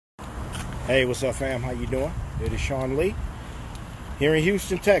Hey, what's up, fam? How you doing? It is Sean Lee here in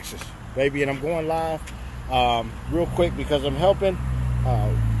Houston, Texas, baby, and I'm going live real quick because I'm helping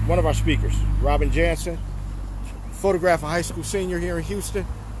one of our speakers, Robin Janson, photographer, high school senior here in Houston.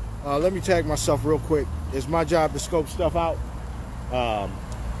 Let me tag myself real quick. It's my job to scope stuff out,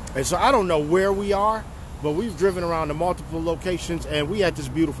 and so I don't know where we are, but we've driven around to multiple locations, and we at this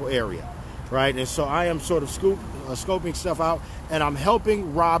beautiful area, right? And so I am sort of scoping stuff out, and I'm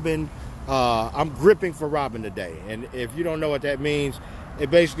helping Robin. I'm gripping for Robin today, and if you don't know what that means,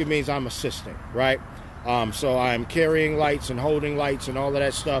 it basically means I'm assisting, right? So I'm carrying lights and holding lights and all of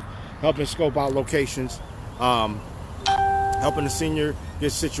that stuff, helping scope out locations, helping the senior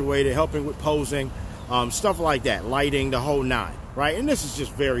get situated, helping with posing, stuff like that, lighting, the whole nine, right? And this is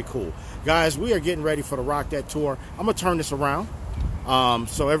just very cool. Guys, we are getting ready for the Rock That Tour. I'm going to turn this around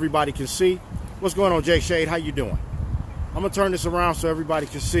so everybody can see. What's going on, Jay Shade? How you doing? I'm going to turn this around so everybody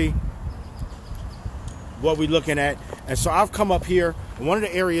can see what we're looking at. And so I've come up here, and one of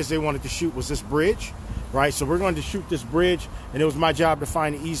the areas they wanted to shoot was this bridge, right? So we're going to shoot this bridge, and it was my job to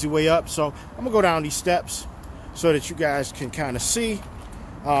find an easy way up. So I'm going to go down these steps so that you guys can kind of see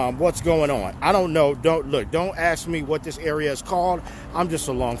what's going on. I don't know. Don't ask me what this area is called. I'm just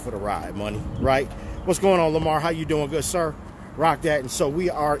along for the ride, money, right? What's going on, Lamar? How you doing? Good, sir? Rock that. And so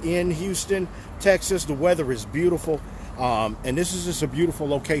we are in Houston, Texas. The weather is beautiful, and this is just a beautiful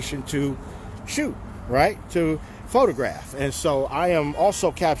location to shoot, right? To photograph. And so I am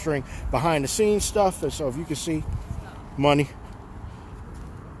also capturing behind the scenes stuff. And so if you can see, money,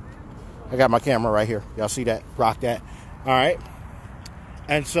 I got my camera right here. Y'all see that? Rock that. All right.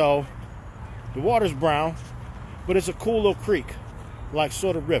 And so the water's brown, but it's a cool little creek, like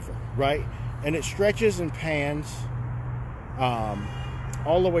sort of river, right? And it stretches and pans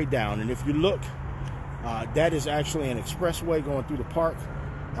all the way down. And if you look, that is actually an expressway going through the park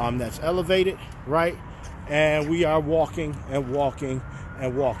that's elevated, right? And we are walking and walking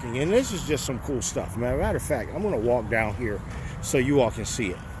and walking. And this is just some cool stuff, man. Matter of fact, I'm going to walk down here so you all can see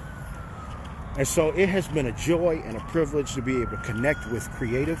it. And so it has been a joy and a privilege to be able to connect with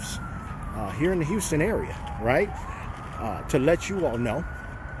creatives here in the Houston area, right? To let you all know,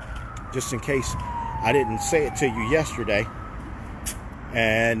 just in case I didn't say it to you yesterday,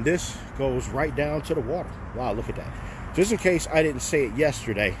 and this goes right down to the water. Wow, look at that. Just in case I didn't say it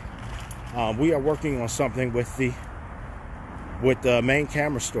yesterday, we are working on something with the main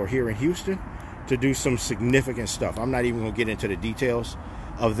camera store here in Houston to do some significant stuff. I'm not even going to get into the details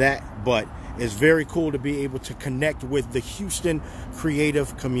of that, but it's very cool to be able to connect with the Houston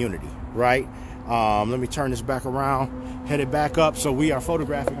creative community, right? Let me turn this back around, head it back up. So we are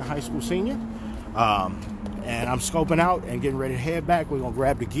photographing a high school senior, and I'm scoping out and getting ready to head back. We're going to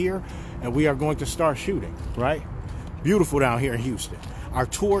grab the gear, and we are going to start shooting, right? Beautiful down here in Houston. Our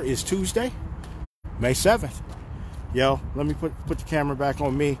tour is Tuesday, May 7th. Yo, let me put the camera back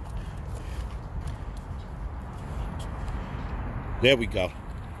on me. There we go.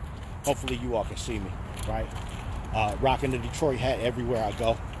 Hopefully you all can see me, right? Rocking the Detroit hat everywhere I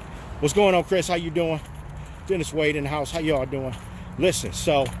go. What's going on, Chris? How you doing? Dennis Wade in the house. How y'all doing? Listen,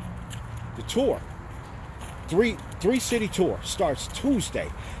 so the tour, three city tour starts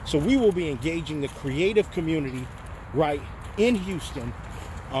Tuesday. So we will be engaging the creative community, right, in Houston,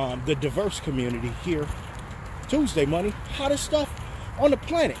 the diverse community here Tuesday, money. Hottest stuff on the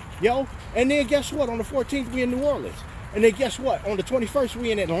planet, yo. And then guess what? On the 14th, we in New Orleans. And then guess what? On the 21st,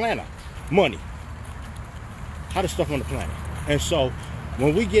 we in Atlanta. Money. Hottest stuff on the planet. And so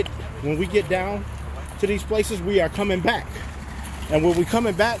when we get down to these places, we are coming back. And when we're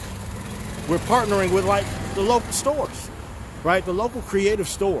coming back, we're partnering with like the local stores, right? The local creative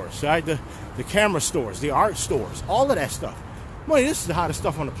stores, right? The camera stores, the art stores, all of that stuff. Money, this is the hottest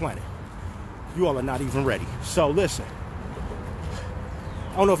stuff on the planet. You all are not even ready. So listen,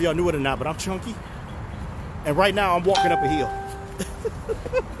 I don't know if y'all knew it or not, but I'm chunky. And right now I'm walking up a hill.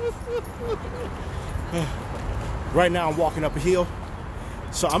 Right now I'm walking up a hill.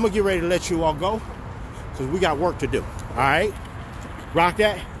 So I'm going to get ready to let you all go because we got work to do. All right? Rock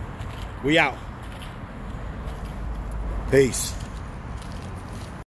that. We out. Peace.